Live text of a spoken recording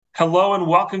Hello and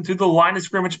welcome to the Line of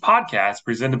Scrimmage podcast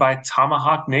presented by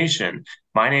Tomahawk Nation.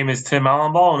 My name is Tim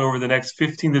Allenball, and over the next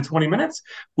 15 to 20 minutes,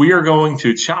 we are going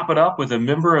to chop it up with a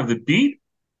member of the beat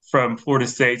from Florida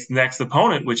State's next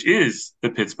opponent, which is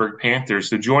the Pittsburgh Panthers.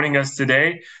 So joining us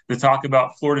today to talk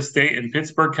about Florida State and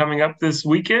Pittsburgh coming up this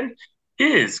weekend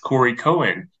is Corey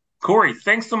Cohen. Corey,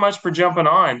 thanks so much for jumping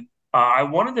on. I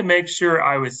wanted to make sure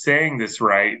I was saying this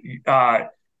right.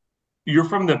 You're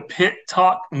from the Pitt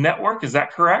Talk Network, is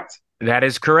that correct? That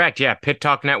is correct. Yeah, Pitt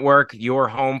Talk Network, your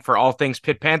home for all things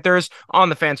Pitt Panthers on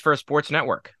the Fans First Sports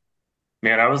Network.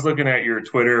 Man, I was looking at your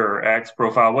Twitter or X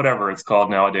profile, whatever it's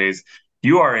called nowadays.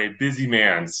 You are a busy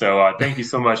man. So thank you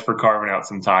so much for carving out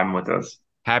some time with us.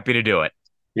 Happy to do it.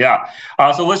 Yeah.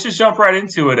 So let's just jump right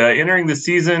into it. Entering the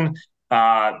season,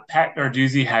 Pat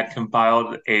Narduzzi had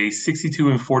compiled a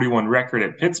 62-41 record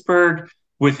at Pittsburgh,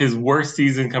 with his worst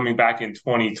season coming back in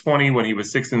 2020 when he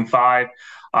was 6-5.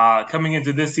 Coming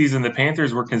into this season, the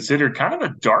Panthers were considered kind of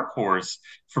a dark horse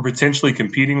for potentially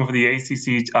competing for the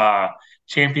ACC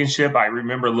Championship. I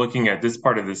remember looking at this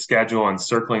part of the schedule and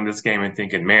circling this game and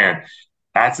thinking, man,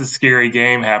 that's a scary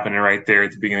game happening right there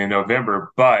at the beginning of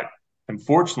November. But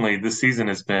unfortunately, this season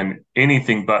has been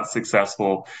anything but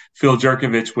successful. Phil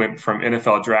Jerkovich went from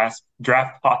NFL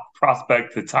draft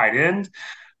prospect to tight end.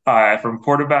 From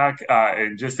quarterback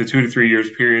in just a 2 to 3 years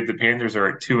period, the Panthers are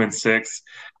at 2-6.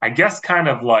 I guess kind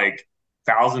of like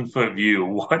 1,000-foot view.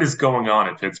 What is going on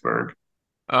at Pittsburgh?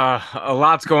 A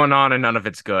lot's going on and none of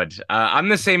it's good. I'm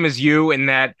the same as you in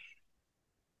that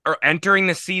entering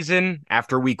the season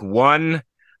after week one,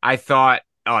 I thought,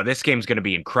 oh, this game's going to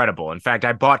be incredible. In fact,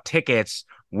 I bought tickets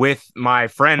with my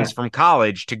friends from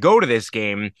college to go to this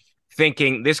game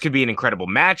thinking this could be an incredible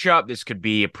matchup. This could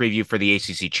be a preview for the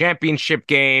ACC Championship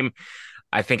game.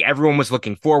 I think everyone was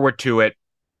looking forward to it,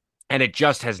 and it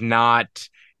just has not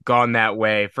gone that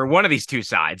way for one of these two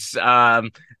sides.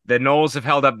 The Noles have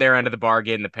held up their end of the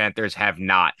bargain. The Panthers have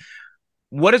not.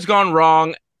 What has gone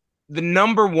wrong? The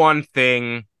number one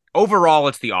thing overall,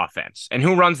 it's the offense. And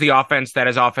who runs the offense? That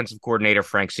is offensive coordinator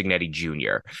Frank Cignetti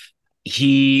Jr.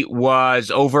 He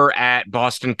was over at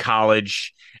Boston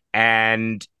College,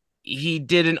 and he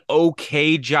did an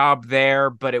okay job there,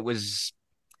 but it was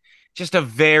just a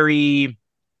very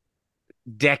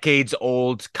decades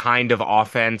old kind of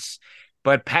offense.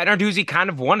 But Pat Narduzzi kind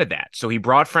of wanted that. So he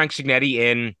brought Frank Cignetti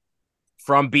in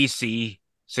from BC.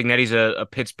 Cignetti's a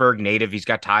Pittsburgh native. He's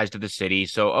got ties to the city.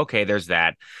 So, okay, there's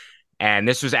that. And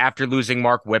this was after losing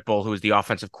Mark Whipple, who was the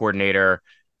offensive coordinator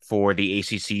for the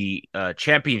ACC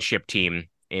Championship team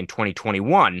in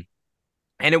 2021.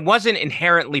 And it wasn't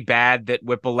inherently bad that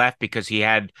Whipple left because he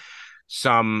had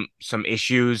some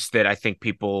issues that I think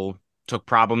people took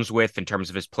problems with in terms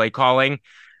of his play calling.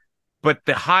 But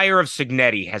the hire of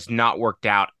Cignetti has not worked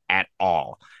out at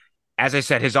all. As I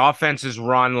said, his offense is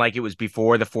run like it was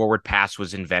before the forward pass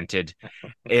was invented.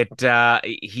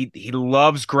 He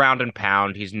loves ground and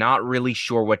pound. He's not really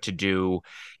sure what to do.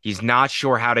 He's not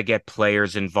sure how to get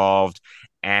players involved.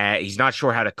 He's not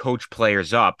sure how to coach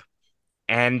players up.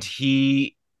 And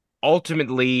he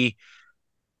ultimately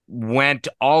went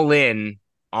all in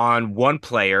on one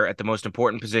player at the most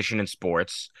important position in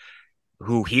sports,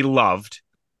 who he loved,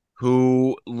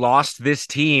 who lost this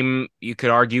team, you could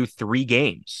argue, 3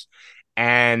 games.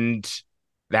 And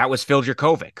that was Phil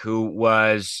Jerkovich, who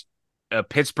was a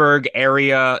Pittsburgh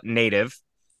area native.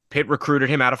 Pitt recruited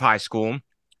him out of high school.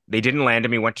 They didn't land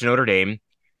him. He went to Notre Dame,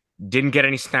 didn't get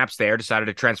any snaps there, decided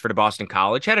to transfer to Boston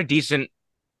College, had a decent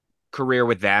career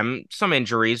with them, some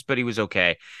injuries, but he was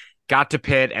okay. Got to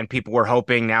Pitt, and people were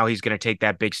hoping now he's going to take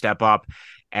that big step up.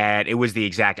 And it was the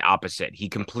exact opposite. He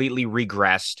completely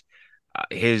regressed.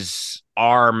 His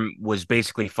arm was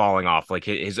basically falling off. Like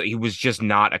he was just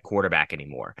not a quarterback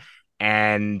anymore.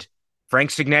 And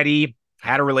Frank Cignetti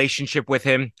had a relationship with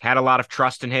him, had a lot of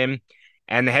trust in him.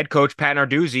 And the head coach, Pat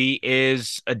Narduzzi,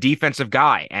 is a defensive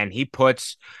guy, and he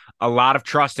puts a lot of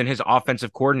trust in his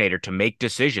offensive coordinator to make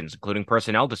decisions, including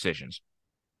personnel decisions.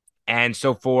 And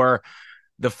so for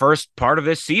the first part of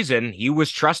this season, he was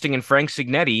trusting in Frank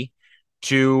Cignetti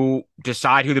to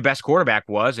decide who the best quarterback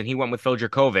was, and he went with Phil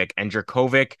Jerkovich. And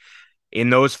Jerkovich,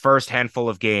 in those first handful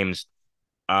of games,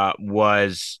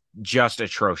 was just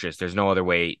atrocious. There's no other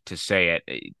way to say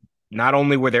it. Not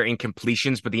only were there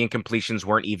incompletions, but the incompletions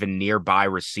weren't even nearby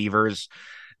receivers.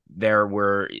 There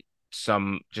were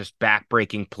some just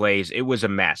back-breaking plays. It was a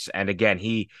mess. And again,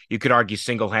 you could argue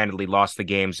single-handedly lost the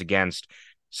games against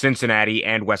Cincinnati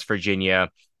and West Virginia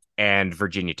and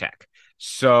Virginia Tech.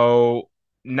 So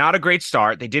not a great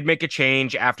start. They did make a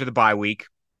change after the bye week.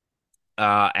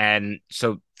 And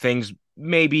so things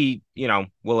maybe,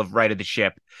 will have righted the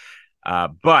ship.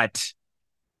 But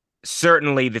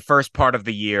certainly the first part of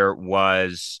the year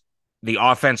was the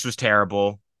offense was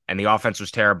terrible, and the offense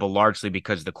was terrible largely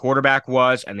because the quarterback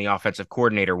was and the offensive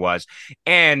coordinator was.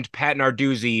 And Pat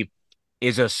Narduzzi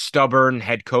is a stubborn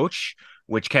head coach,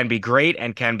 which can be great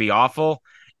and can be awful.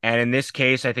 And in this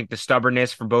case, I think the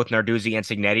stubbornness from both Narduzzi and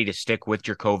Cignetti to stick with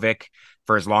Jurkovec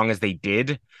for as long as they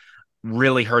did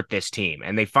really hurt this team.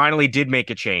 And they finally did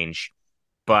make a change,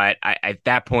 but at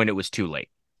that point, it was too late.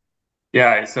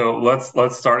 Yeah, so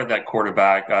let's start at that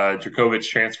quarterback. Djokovic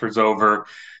transfers over,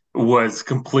 was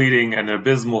completing an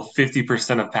abysmal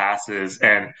 50% of passes.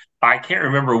 And I can't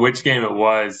remember which game it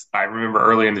was. I remember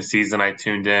early in the season I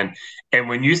tuned in. And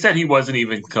when you said he wasn't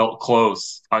even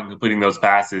close on completing those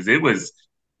passes, it was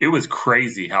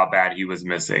crazy how bad he was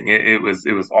missing. It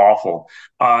was awful.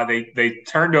 They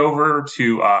turned over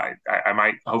to I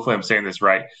might, hopefully I'm saying this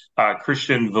right,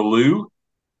 Christian Velou.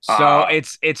 So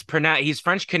it's pronounced. He's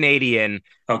French Canadian.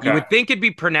 You Okay. would think it'd be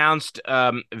pronounced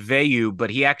Veilleux, but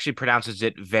he actually pronounces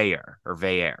it Veyer or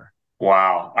Veyer.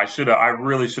 Wow, I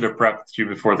really should have prepped you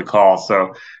before the call.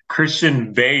 So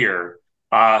Christian Bayer,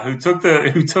 who took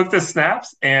the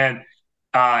snaps and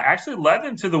actually led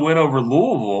them to the win over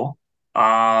Louisville.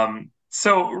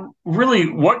 So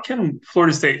really, what can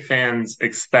Florida State fans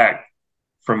expect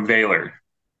from Baylor?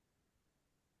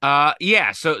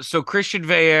 Yeah. So Christian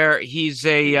Veyer, he's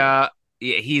a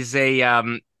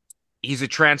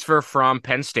transfer from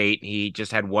Penn State. He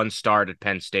just had one start at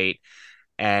Penn State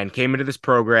and came into this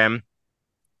program.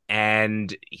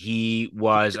 And he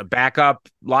was a backup,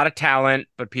 a lot of talent,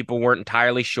 but people weren't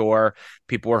entirely sure.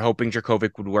 People were hoping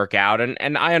Jurkovec would work out,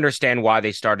 and I understand why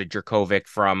they started Jurkovec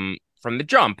from the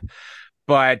jump.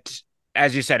 But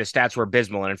as you said, his stats were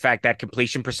abysmal, and in fact, that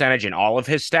completion percentage in all of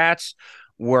his stats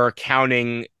were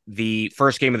counting the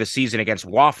first game of the season against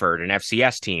Wofford, an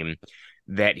FCS team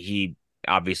that he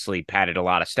obviously padded a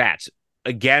lot of stats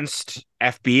against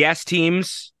FBS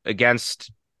teams,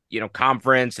 against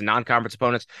conference and non-conference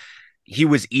opponents. He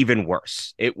was even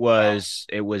worse. It was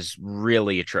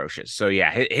really atrocious. So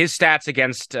yeah, his stats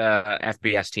against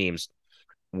FBS teams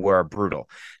were brutal.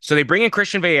 So they bring in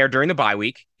Christian Veilleux during the bye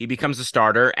week. He becomes the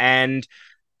starter, and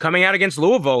coming out against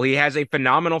Louisville, he has a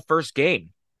phenomenal first game.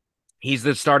 He's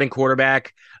the starting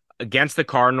quarterback against the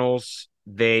Cardinals.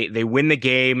 They win the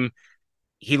game.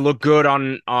 He looked good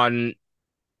on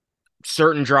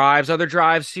certain drives. Other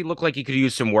drives, he looked like he could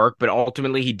use some work, but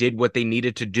ultimately he did what they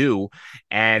needed to do,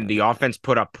 and the offense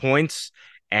put up points,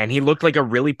 and he looked like a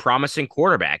really promising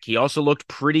quarterback. He also looked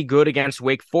pretty good against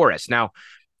Wake Forest. Now,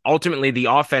 ultimately, the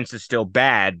offense is still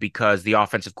bad because the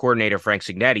offensive coordinator, Frank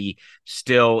Cignetti,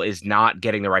 still is not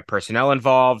getting the right personnel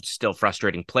involved, still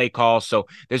frustrating play calls. So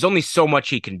there's only so much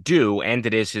he can do, and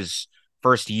it is his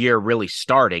first year really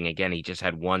starting. Again, he just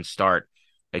had one start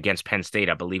against Penn State.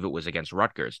 I believe it was against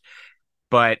Rutgers.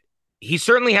 But he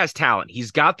certainly has talent.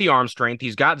 He's got the arm strength.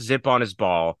 He's got zip on his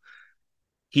ball.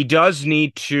 He does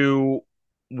need to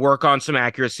work on some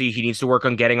accuracy. He needs to work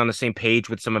on getting on the same page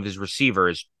with some of his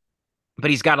receivers. But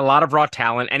he's got a lot of raw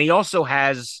talent, and he also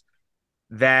has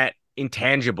that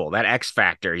intangible, that X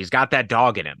factor. He's got that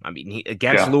dog in him. I mean,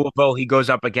 against Yeah. Louisville, he goes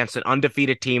up against an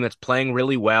undefeated team that's playing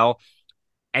really well,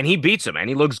 and he beats them, and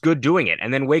he looks good doing it.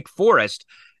 And then Wake Forest,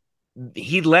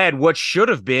 he led what should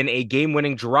have been a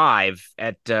game-winning drive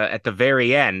at the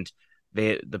very end.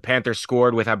 The Panthers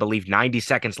scored with, I believe, 90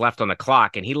 seconds left on the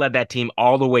clock, and he led that team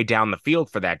all the way down the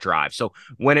field for that drive. So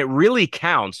when it really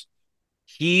counts,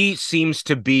 he seems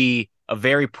to be a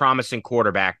very promising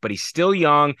quarterback, but he's still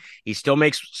young. He still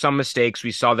makes some mistakes.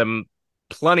 We saw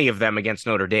plenty of them against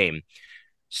Notre Dame.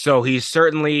 So he's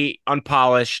certainly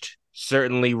unpolished,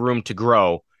 certainly room to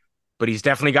grow, but he's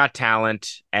definitely got talent,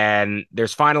 and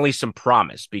there's finally some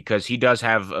promise because he does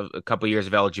have a couple years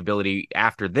of eligibility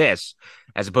after this,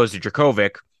 as opposed to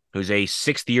Jurkovec, who's a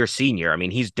sixth-year senior. I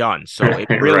mean, he's done. So it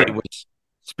really Right. was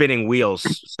spinning wheels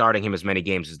starting him as many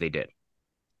games as they did.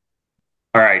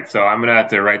 All right, so I'm gonna have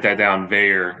to write that down,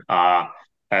 Bayer,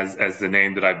 as the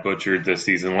name that I butchered this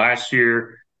season. Last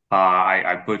year,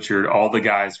 I butchered all the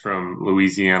guys from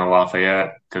Louisiana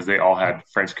Lafayette because they all had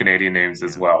French Canadian names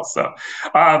as Yeah. well. So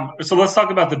let's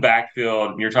talk about the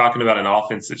backfield. You're talking about an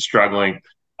offense that's struggling.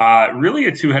 Really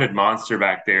a two-headed monster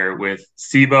back there with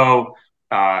Sibo.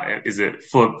 Is it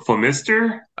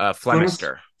Flemister? Flemister.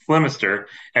 Flemister. Flemister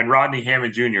and Rodney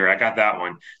Hammond Jr. I got that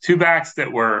one. Two backs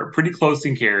that were pretty close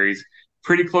in carries,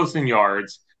 pretty close in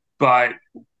yards, but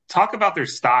talk about their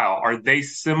style. Are they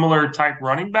similar type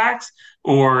running backs,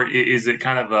 or is it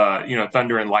kind of a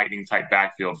thunder and lightning type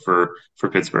backfield for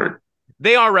Pittsburgh?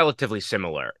 They are relatively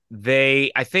similar.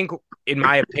 I think, in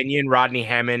my opinion, Rodney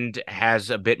Hammond has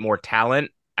a bit more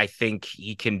talent. I think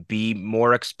he can be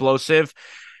more explosive.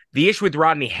 The issue with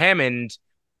Rodney Hammond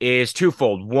is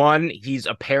twofold. One, he's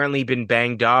apparently been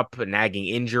banged up, a nagging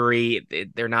injury.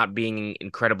 They're not being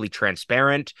incredibly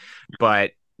transparent,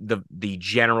 but the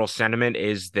general sentiment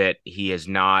is that he is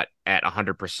not at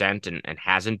 100% and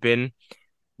hasn't been.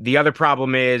 The other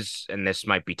problem is, and this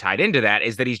might be tied into that,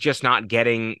 is that he's just not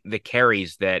getting the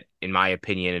carries that, in my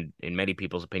opinion, in many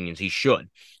people's opinions, he should.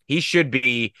 He should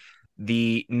be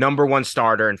the number one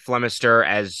starter and Flemister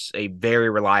as a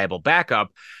very reliable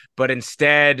backup. But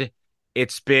instead,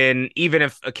 it's been, even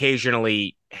if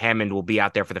occasionally Hammond will be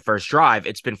out there for the first drive,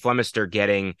 it's been Flemister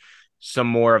getting some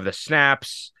more of the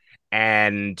snaps.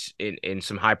 And in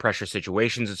some high pressure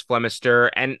situations, it's Flemister.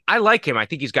 And I like him. I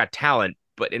think he's got talent.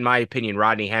 But in my opinion,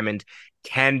 Rodney Hammond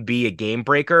can be a game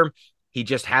breaker. He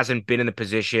just hasn't been in the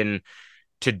position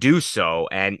to do so.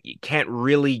 And you can't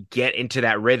really get into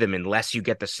that rhythm unless you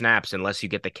get the snaps, unless you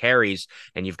get the carries,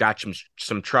 and you've got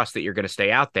some trust that you're going to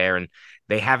stay out there. And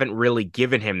they haven't really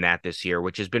given him that this year,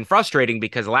 which has been frustrating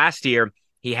because last year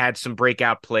he had some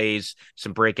breakout plays,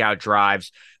 some breakout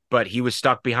drives, but he was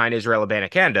stuck behind Israel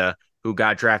Abanikanda, who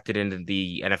got drafted into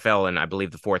the NFL in, I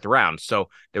believe, the 4th round. So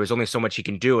there was only so much he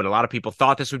can do. And a lot of people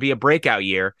thought this would be a breakout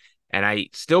year. And I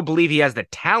still believe he has the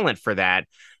talent for that,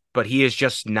 but he has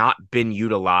just not been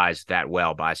utilized that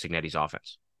well by Cignetti's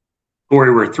offense.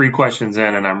 Corey, we're 3 questions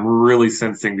in, and I'm really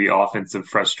sensing the offensive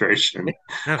frustration.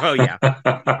 Oh, yeah.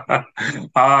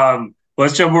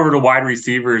 Let's jump over to wide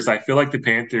receivers. I feel like the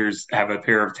Panthers have a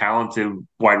pair of talented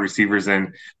wide receivers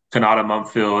in Kanata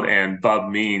Mumfield and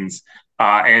Bub Means.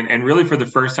 And really for the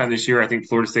first time this year, I think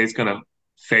Florida State's going to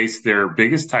face their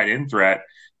biggest tight end threat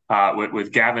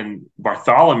with Gavin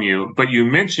Bartholomew. But you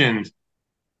mentioned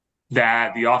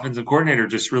that the offensive coordinator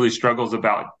just really struggles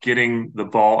about getting the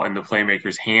ball in the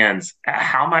playmakers' hands.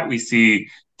 How might we see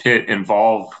Pitt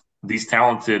involve these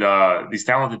talented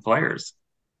players?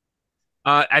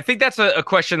 I think that's a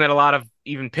question that a lot of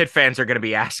even Pitt fans are going to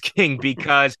be asking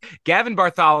because Gavin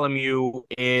Bartholomew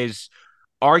is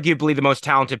arguably the most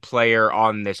talented player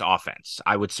on this offense.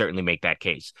 I would certainly make that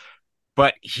case.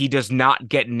 But he does not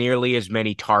get nearly as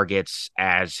many targets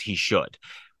as he should.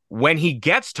 When he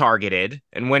gets targeted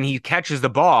and when he catches the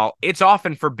ball, it's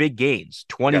often for big gains,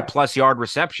 20-plus yard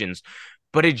receptions,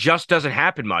 but it just doesn't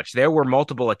happen much. There were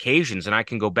multiple occasions, and I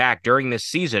can go back during this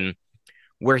season,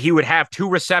 where he would have 2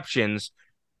 receptions.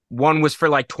 One was for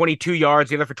like 22 yards,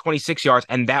 the other for 26 yards,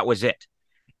 and that was it.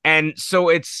 And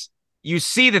so you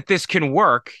see that this can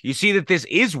work. You see that this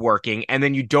is working, and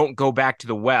then you don't go back to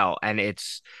the well. And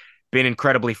it's been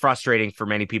incredibly frustrating for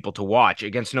many people to watch.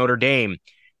 Against Notre Dame,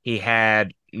 he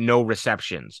had no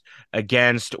receptions.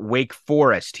 Against Wake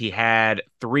Forest, he had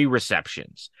 3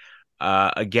 receptions.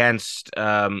 Against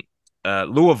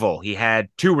Louisville, he had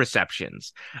 2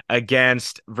 receptions.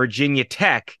 Against Virginia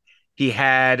Tech, he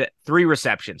had 3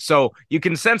 receptions. So you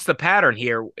can sense the pattern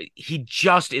here. He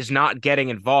just is not getting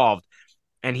involved.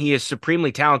 And he is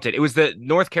supremely talented. It was the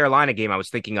North Carolina game I was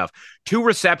thinking of. 2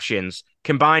 receptions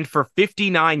combined for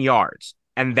 59 yards,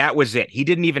 and that was it. He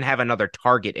didn't even have another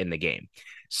target in the game.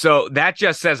 So that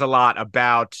just says a lot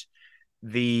about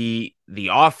the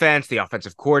offense, the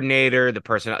offensive coordinator, the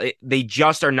personnel. They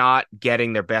just are not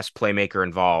getting their best playmaker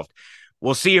involved.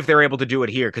 We'll see if they're able to do it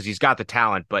here because he's got the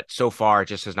talent, but so far it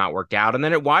just has not worked out. And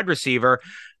then at wide receiver,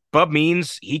 Bub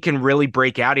Means, he can really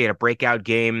break out. He had a breakout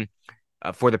game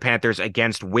for the Panthers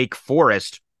against Wake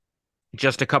Forest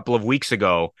just a couple of weeks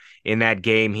ago. In that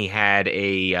game, he had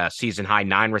a season-high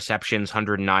 9 receptions,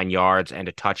 109 yards, and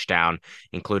a touchdown,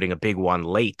 including a big one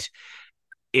late.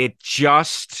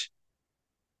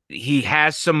 He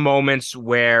has some moments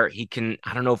where he can,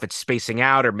 I don't know if it's spacing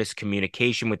out or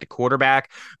miscommunication with the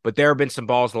quarterback, but there have been some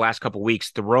balls the last couple of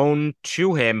weeks thrown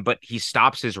to him, but he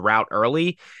stops his route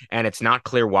early, and it's not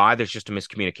clear why. There's just a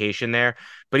miscommunication there.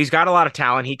 But he's got a lot of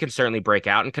talent. He can certainly break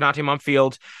out. And Kanate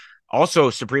Mumfield, also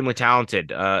supremely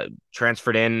talented,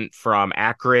 transferred in from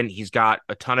Akron. He's got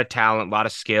a ton of talent, a lot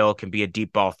of skill, can be a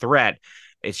deep ball threat.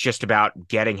 It's just about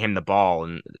getting him the ball.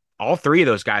 And all 3 of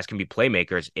those guys can be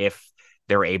playmakers if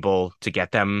they're able to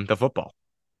get them the football.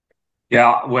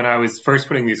 Yeah, when I was first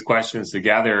putting these questions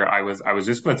together, I was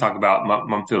just going to talk about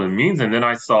Mumfield and Means, and then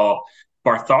I saw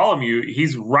Bartholomew.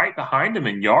 He's right behind him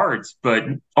in yards, but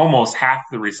almost half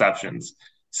the receptions.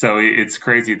 So it's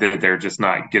crazy that they're just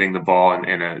not getting the ball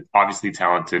in a obviously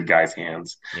talented guy's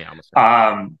hands. Yeah.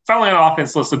 Finally, on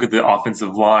offense, let's look at the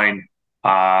offensive line.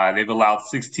 They've allowed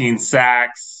 16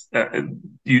 sacks.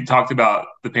 You talked about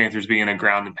the Panthers being a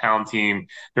ground and pound team.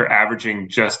 They're averaging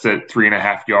just at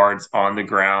 3.5 yards on the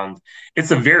ground.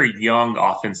 It's a very young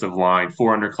offensive line,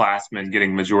 4 underclassmen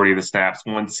getting majority of the snaps,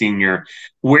 1 senior.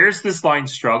 Where's this line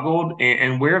struggled,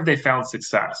 and where have they found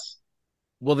success?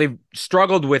 Well, they've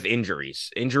struggled with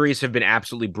injuries. Injuries have been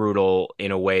absolutely brutal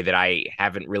in a way that I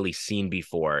haven't really seen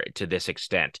before to this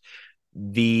extent.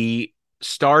 The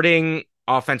starting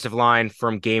offensive line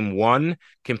from game one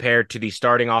compared to the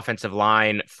starting offensive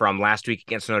line from last week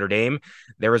against Notre Dame,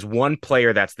 there is one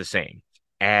player that's the same,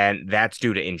 and that's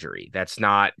due to injury. That's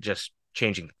not just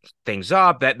changing things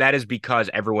up. That is because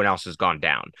everyone else has gone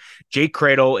down. Jake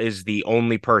Cradle is the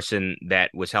only person that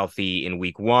was healthy in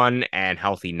week one and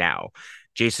healthy now.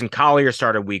 Jason Collier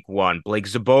started week one. Blake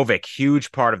Zubovic,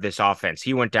 huge part of this offense.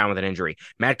 He went down with an injury.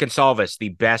 Matt Gonsalves, the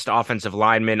best offensive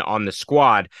lineman on the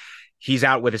squad, he's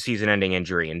out with a season-ending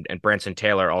injury. And Branson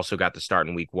Taylor also got the start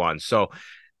in week one. So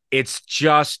it's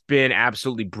just been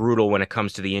absolutely brutal when it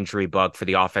comes to the injury bug for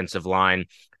the offensive line.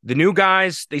 The new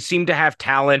guys, they seem to have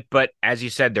talent, but as you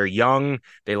said, they're young.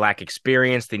 They lack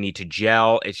experience. They need to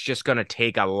gel. It's just going to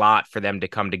take a lot for them to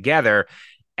come together.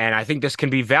 And I think this can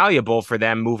be valuable for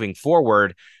them moving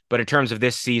forward. But in terms of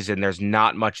this season, there's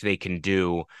not much they can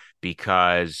do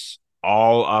because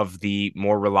all of the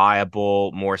more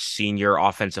reliable, more senior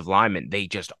offensive linemen, they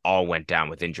just all went down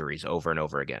with injuries over and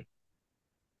over again.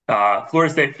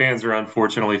 Florida State fans are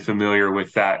unfortunately familiar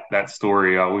with that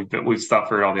story. We've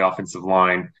suffered on the offensive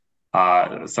line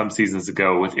some seasons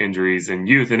ago with injuries and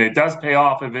youth, and it does pay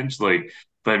off eventually.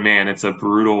 But man, it's a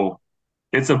brutal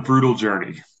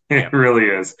journey. Yeah. It really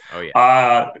is. Oh,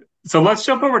 yeah. So let's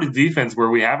jump over to defense where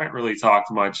we haven't really talked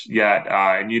much yet,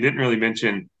 and you didn't really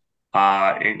mention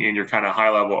in your kind of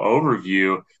high level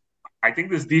overview. I think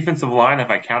this defensive line, if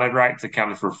I counted right, it's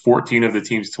accounted for 14 of the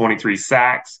team's 23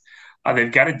 sacks.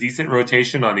 They've got a decent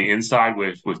rotation on the inside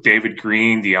with David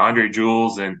Green, DeAndre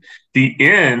Jules, and the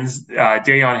ends,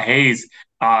 Dayon Hayes,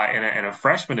 and a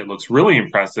freshman that looks really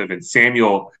impressive, and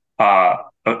Samuel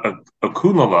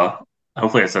Akunlala.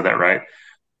 Hopefully I said that right.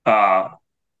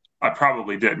 I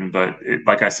probably didn't, but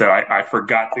like I said, I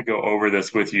forgot to go over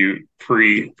this with you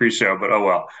pre-show, but oh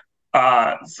well.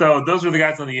 So those are the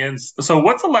guys on the ends. So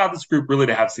what's allowed this group really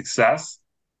to have success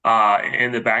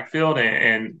in the backfield,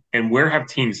 and where have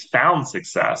teams found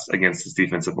success against this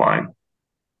defensive line?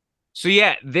 So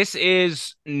yeah, this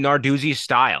is Narduzzi's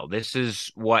style. This is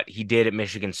what he did at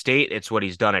Michigan State. It's what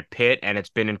he's done at Pitt, and it's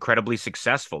been incredibly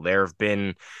successful. There have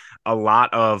been a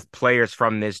lot of players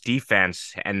from this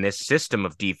defense and this system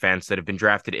of defense that have been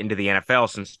drafted into the NFL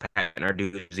since Pat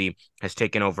Narduzzi has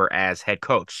taken over as head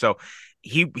coach. So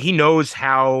he knows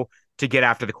how to get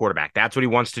after the quarterback. That's what he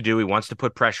wants to do. He wants to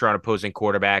put pressure on opposing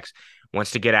quarterbacks,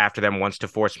 wants to get after them, wants to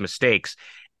force mistakes.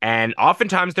 And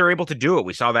oftentimes they're able to do it.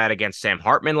 We saw that against Sam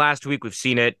Hartman last week. We've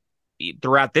seen it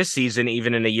throughout this season,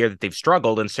 even in a year that they've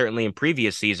struggled, and certainly in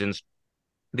previous seasons,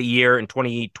 the year in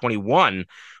 2021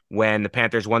 when the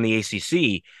Panthers won the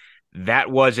ACC. That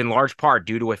was in large part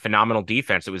due to a phenomenal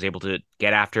defense that was able to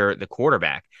get after the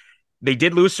quarterback. They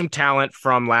did lose some talent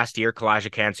from last year.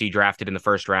 Kalijah Kancey drafted in the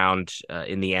first round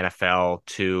in the NFL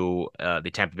to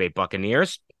the Tampa Bay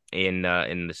Buccaneers in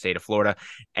the state of Florida.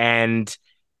 And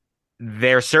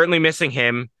they're certainly missing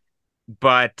him,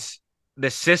 but the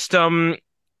system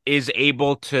is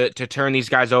able to turn these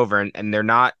guys over, and they're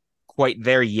not quite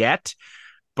there yet.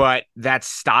 But that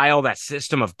style, that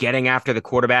system of getting after the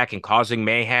quarterback and causing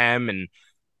mayhem, and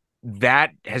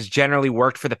that has generally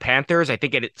worked for the Panthers. I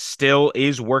think it still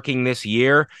is working this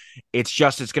year. It's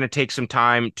going to take some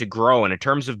time to grow. And in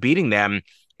terms of beating them,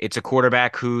 it's a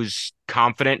quarterback who's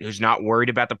confident, who's not worried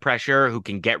about the pressure, who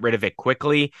can get rid of it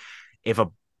quickly. If a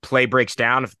play breaks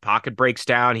down, if the pocket breaks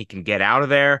down, he can get out of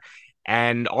there,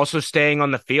 and also staying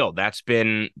on the field. That's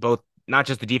been both not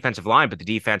just the defensive line, but the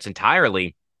defense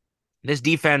entirely. This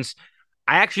defense,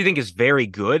 I actually think, is very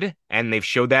good, and they've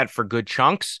showed that for good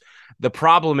chunks. The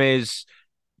problem is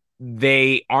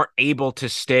they aren't able to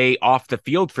stay off the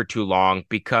field for too long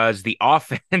because the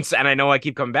offense, and I know I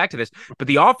keep coming back to this, but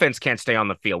the offense can't stay on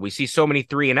the field. We see so many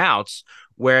 3-and-outs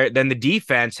where then the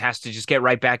defense has to just get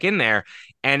right back in there.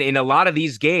 And in a lot of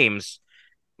these games,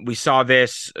 we saw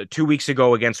this 2 weeks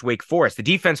ago against Wake Forest. The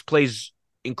defense plays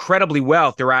incredibly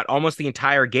well throughout almost the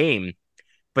entire game,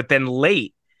 but then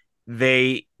late,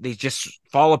 they just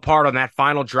fall apart on that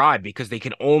final drive because they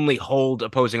can only hold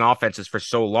opposing offenses for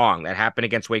so long. That happened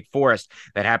against Wake Forest.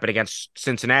 That happened against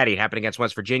Cincinnati. It happened against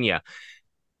West Virginia.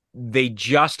 They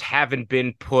just haven't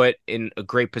been put in a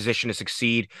great position to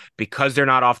succeed because they're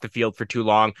not off the field for too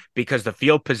long, because the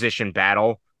field position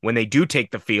battle, when they do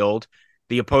take the field,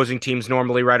 the opposing team's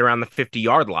normally right around the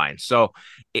 50-yard line. So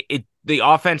the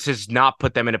offense has not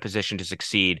put them in a position to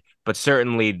succeed, but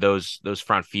certainly those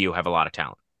front few have a lot of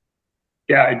talent.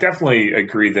 Yeah, I definitely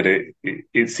agree that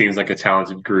it seems like a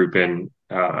talented group, and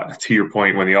to your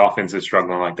point, when the offense is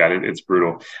struggling like that, it's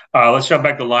brutal. Let's jump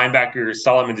back to linebackers.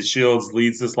 Solomon DeShields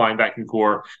leads this linebacking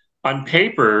core. On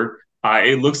paper,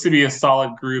 it looks to be a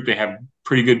solid group. They have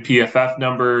pretty good PFF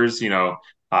numbers,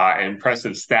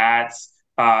 impressive stats.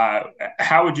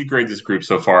 How would you grade this group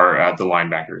so far at the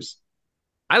linebackers?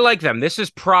 I like them. This is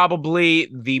probably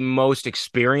the most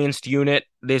experienced unit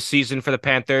this season for the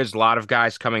Panthers. A lot of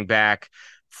guys coming back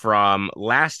from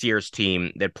last year's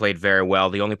team that played very well.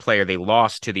 The only player they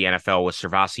lost to the NFL was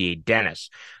Servassier Dennis,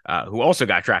 who also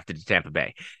got drafted to Tampa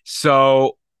Bay.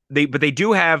 But they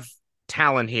do have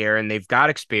talent here, and they've got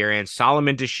experience.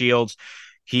 Solomon DeShields,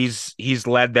 he's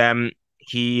led them.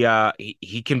 He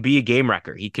can be a game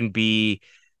wrecker. He can be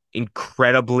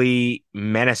incredibly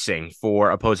menacing for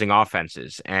opposing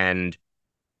offenses. And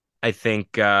I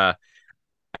think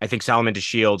I think Solomon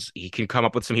DeShields, he can come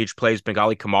up with some huge plays.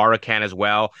 Bengali Kamara can as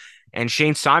well. And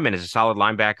Shane Simon is a solid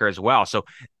linebacker as well. So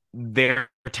they're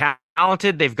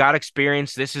talented. They've got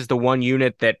experience. This is the one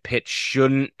unit that Pitt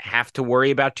shouldn't have to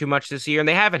worry about too much this year. And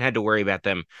they haven't had to worry about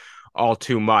them all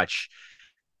too much.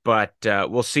 But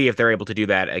we'll see if they're able to do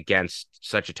that against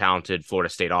such a talented Florida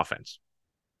State offense.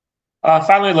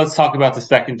 Finally, let's talk about the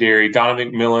secondary.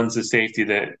 Donovan McMillan's the safety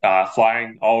that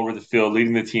flying all over the field,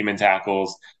 leading the team in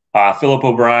tackles. Philip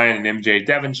O'Brien and MJ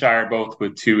Devonshire, both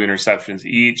with 2 interceptions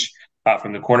each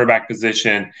from the cornerback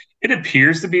position. It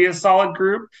appears to be a solid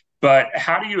group, but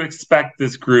how do you expect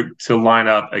this group to line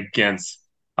up against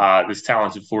this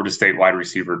talented Florida State wide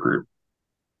receiver group?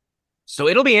 So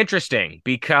it'll be interesting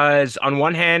because on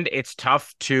one hand, it's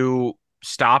tough to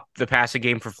stop the passing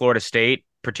game for Florida State,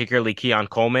 particularly Keon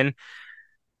Coleman.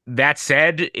 That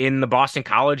said, in the Boston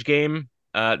College game,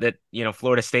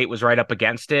 Florida State was right up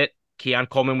against it. Keon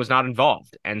Coleman was not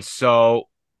involved, and so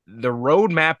the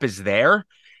roadmap is there.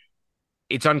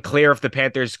 It's unclear if the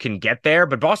Panthers can get there,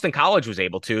 but Boston College was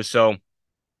able to, so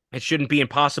it shouldn't be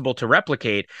impossible to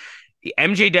replicate.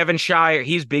 MJ Devonshire,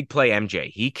 he's big play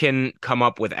MJ. He can come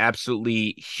up with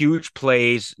absolutely huge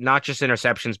plays, not just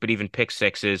interceptions, but even pick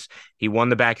sixes. He won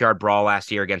the backyard brawl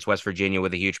last year against West Virginia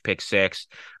with a huge pick six.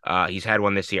 He's had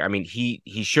one this year. I mean, he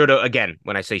should have, again,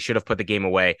 when I say should have put the game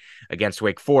away against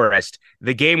Wake Forest,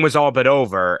 the game was all but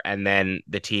over, and then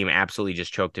the team absolutely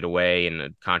just choked it away in a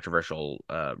controversial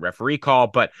referee call.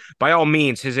 But by all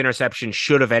means, his interception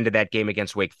should have ended that game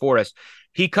against Wake Forest.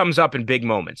 He comes up in big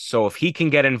moments. So if he can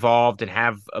get involved and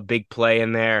have a big play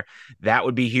in there, that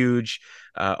would be huge.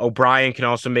 O'Brien can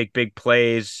also make big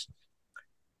plays.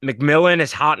 McMillan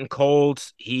is hot and cold.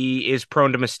 He is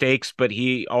prone to mistakes, but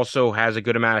he also has a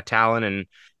good amount of talent,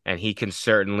 and he can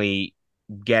certainly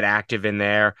get active in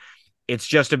there. It's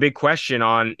just a big question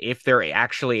on if they're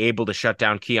actually able to shut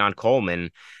down Keon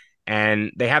Coleman,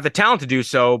 and they have the talent to do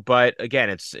so. But again,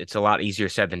 it's a lot easier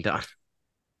said than done.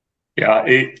 Yeah,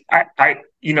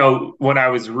 when I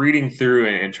was reading through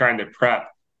and trying to prep,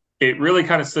 it really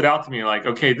kind of stood out to me like,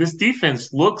 okay, this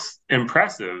defense looks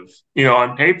impressive,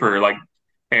 on paper, like,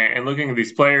 and looking at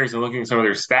these players and looking at some of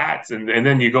their stats, and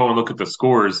then you go and look at the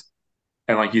scores,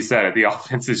 and like you said, the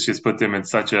offense has just put them in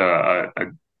such a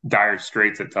dire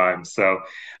straits at times. So,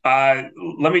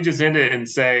 let me just end it and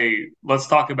say, let's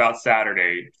talk about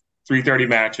Saturday, 3:30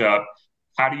 matchup.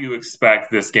 How do you expect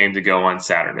this game to go on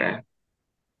Saturday?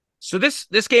 So this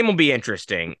game will be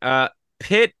interesting.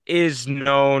 Pitt is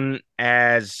known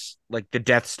as like the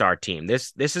Death Star team.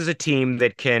 This is a team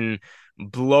that can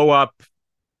blow up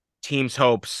teams'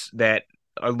 hopes that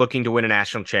are looking to win a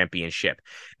national championship.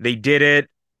 They did it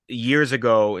years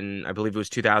ago, and I believe it was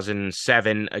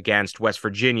 2007 against West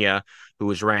Virginia, who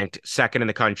was ranked second in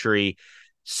the country,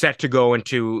 set to go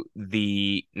into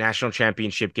the national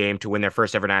championship game to win their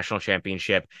first ever national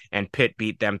championship, and Pitt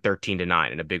beat them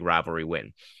 13-9 in a big rivalry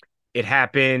win. It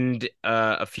happened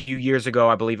a few years ago.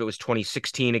 I believe it was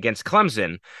 2016 against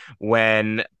Clemson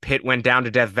when Pitt went down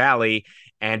to Death Valley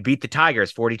and beat the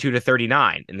Tigers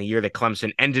 42-39 in the year that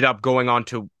Clemson ended up going on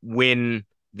to win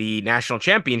the national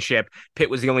championship. Pitt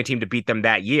was the only team to beat them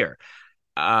that year.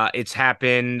 It's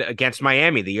happened against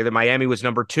Miami, the year that Miami was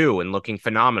number 2 and looking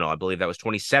phenomenal. I believe that was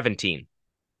 2017.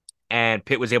 And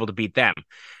Pitt was able to beat them.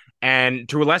 And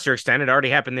to a lesser extent, it already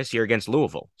happened this year against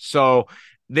Louisville. So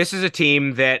this is a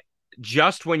team that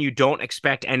just when you don't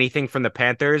expect anything from the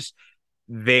Panthers,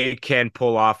 they can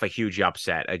pull off a huge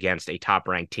upset against a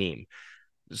top-ranked team.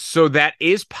 So that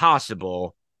is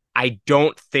possible. I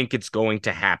don't think it's going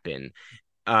to happen.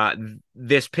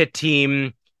 This Pitt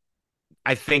team,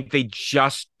 I think they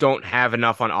just don't have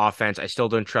enough on offense. I still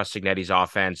don't trust Cignetti's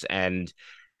offense, and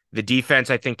the defense,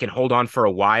 I think, can hold on for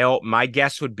a while. My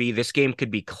guess would be this game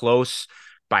could be close,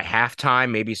 by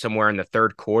halftime, maybe somewhere in the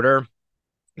third quarter,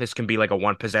 this can be like a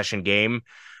one possession game.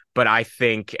 But I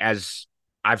think, as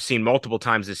I've seen multiple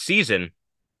times this season,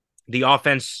 the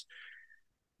offense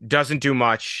doesn't do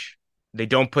much. They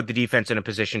don't put the defense in a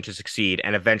position to succeed,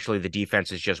 and eventually the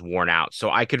defense is just worn out. So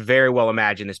I could very well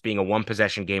imagine this being a one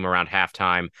possession game around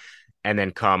halftime, and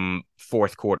then come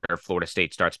fourth quarter, Florida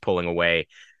State starts pulling away.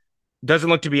 Doesn't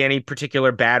look to be any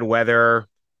particular bad weather,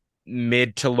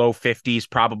 mid to low 50s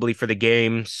probably for the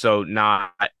game. So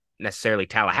not necessarily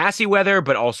Tallahassee weather,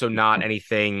 but also not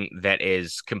anything that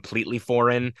is completely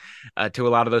foreign to a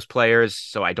lot of those players.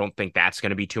 So I don't think that's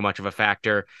going to be too much of a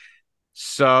factor.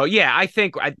 So, yeah,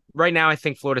 right now, I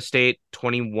think Florida State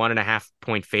 21.5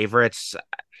 point favorites.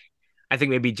 I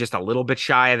think maybe just a little bit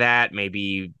shy of that.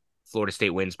 Maybe Florida State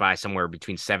wins by somewhere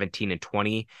between 17 and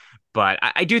 20. But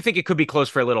I do think it could be close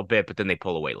for a little bit, but then they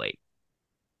pull away late.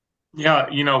 Yeah,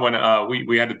 when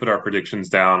we had to put our predictions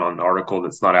down on the article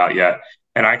that's not out yet,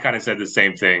 and I kind of said the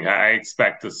same thing. I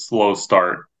expect a slow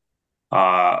start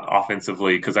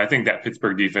offensively because I think that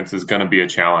Pittsburgh defense is going to be a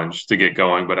challenge to get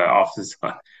going. But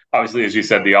obviously, as you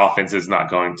said, the offense is not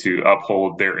going to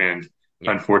uphold their end,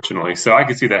 unfortunately. So I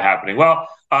could see that happening. Well,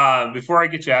 before I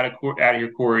get you out of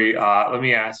here, Corey, let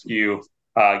me ask you.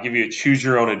 Give you a choose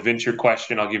your own adventure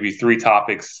question. I'll give you three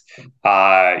topics.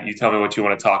 You tell me what you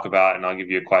want to talk about, and I'll give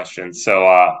you a question.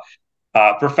 So,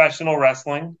 professional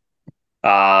wrestling,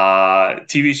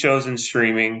 TV shows and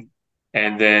streaming,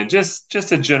 and then just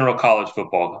a general college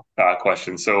football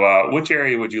question. So, which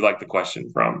area would you like the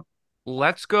question from?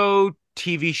 Let's go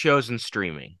TV shows and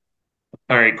streaming.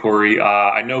 All right, Corey.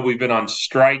 I know we've been on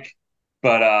strike,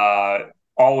 but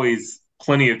always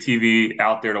plenty of TV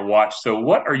out there to watch. So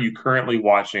what are you currently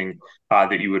watching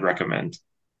that you would recommend?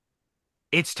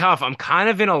 It's tough. I'm kind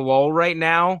of in a lull right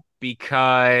now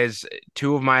because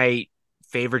two of my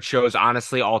favorite shows,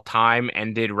 honestly, all time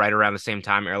ended right around the same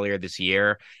time earlier this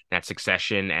year. That's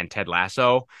Succession and Ted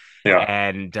Lasso. Yeah.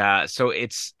 And so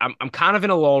I'm kind of in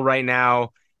a lull right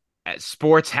now.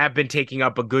 Sports have been taking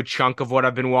up a good chunk of what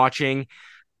I've been watching.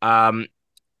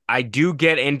 I do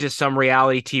get into some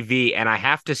reality TV, and I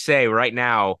have to say right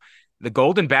now, The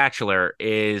Golden Bachelor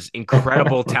is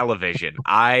incredible television.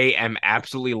 I am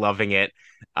absolutely loving it.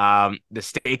 The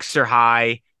stakes are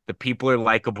high. The people are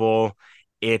likable.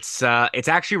 It's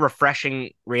actually refreshing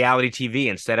reality TV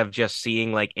instead of just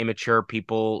seeing like immature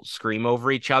people scream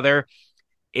over each other.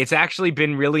 It's actually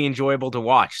been really enjoyable to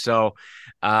watch. So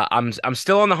I'm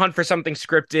still on the hunt for something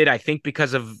scripted. I think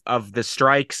because of the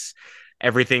strikes,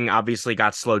 everything obviously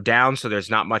got slowed down, so there's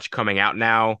not much coming out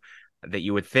now that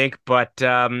you would think. But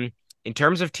in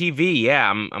terms of TV, yeah,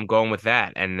 I'm going with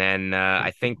that. And then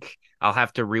I think I'll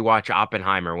have to rewatch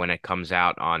Oppenheimer when it comes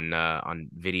out on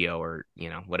video or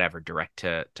whatever, direct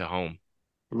to home.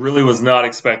 Really was not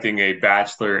expecting a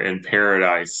Bachelor in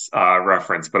Paradise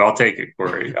reference, but I'll take it,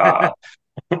 Corey. All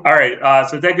right,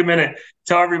 so take a minute,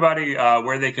 tell everybody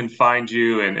where they can find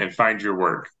you and find your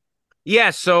work.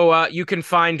 Yeah, so you can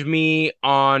find me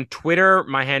on Twitter.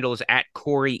 My handle is at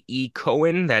Corey E.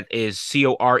 Cohen. That is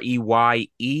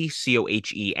CoreyECohen.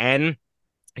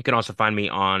 You can also find me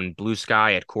on Blue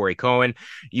Sky at Corey Cohen.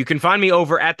 You can find me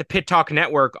over at the Pitt Talk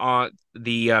Network on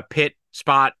the Pitt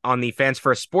spot on the Fans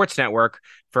First Sports Network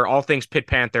for all things Pitt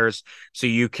Panthers. So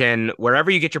you can,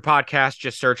 wherever you get your podcast,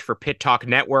 just search for Pitt Talk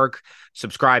Network,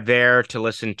 subscribe there to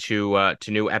listen to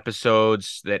new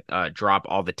episodes that drop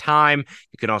all the time.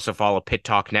 You can also follow Pitt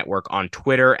Talk Network on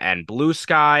Twitter and Blue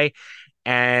Sky.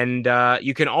 And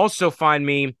you can also find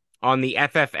me on the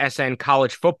FFSN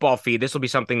college football feed. This will be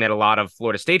something that a lot of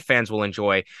Florida State fans will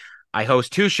enjoy. I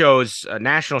host two shows,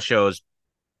 national shows,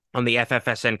 on the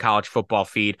FFSN college football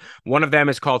feed. One of them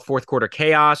is called Fourth Quarter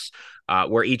Chaos,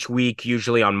 where each week,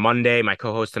 usually on Monday, my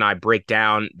co-host and I break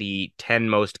down the 10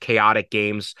 most chaotic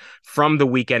games from the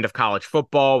weekend of college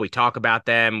football. We talk about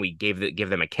them. We give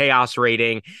them a chaos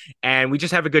rating, and we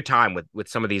just have a good time with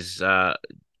some of these,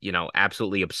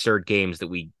 absolutely absurd games that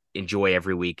we enjoy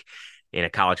every week in a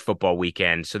college football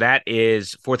weekend. So that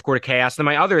is Fourth Quarter Chaos. And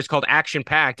then my other is called Action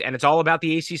Packed, and it's all about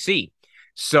the ACC.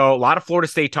 So a lot of Florida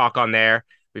State talk on there.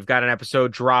 We've got an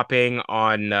episode dropping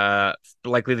on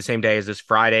likely the same day as this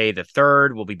Friday, the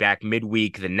 3rd. We'll be back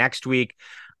midweek the next week.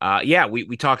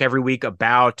 We talk every week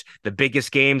about the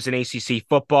biggest games in ACC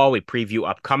football. We preview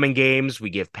upcoming games. We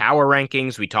give power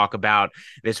rankings.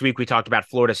 This week we talked about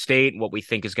Florida State, what we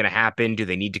think is going to happen. Do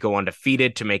they need to go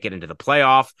undefeated to make it into the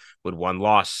playoff? Would one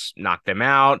loss knock them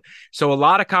out? So a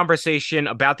lot of conversation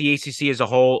about the ACC as a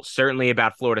whole, certainly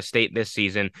about Florida State this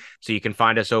season. So you can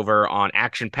find us over on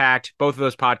Action Packed, both of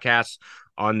those podcasts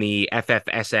on the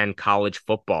FFSN college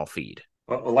football feed.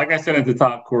 Well, like I said at the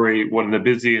top, Corey, one of the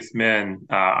busiest men,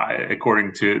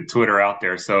 according to Twitter, out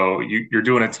there. So you're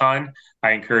doing a ton.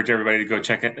 I encourage everybody to go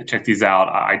check these out.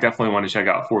 I definitely want to check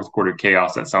out Fourth Quarter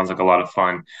Chaos. That sounds like a lot of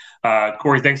fun.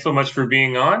 Corey, thanks so much for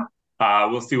being on.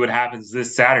 We'll see what happens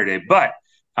this Saturday. But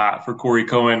for Corey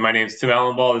Cohen, my name is Tim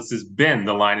Ellenball. This has been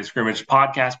the Line of Scrimmage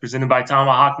podcast presented by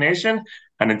Tomahawk Nation.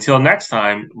 And until next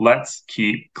time, let's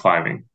keep climbing.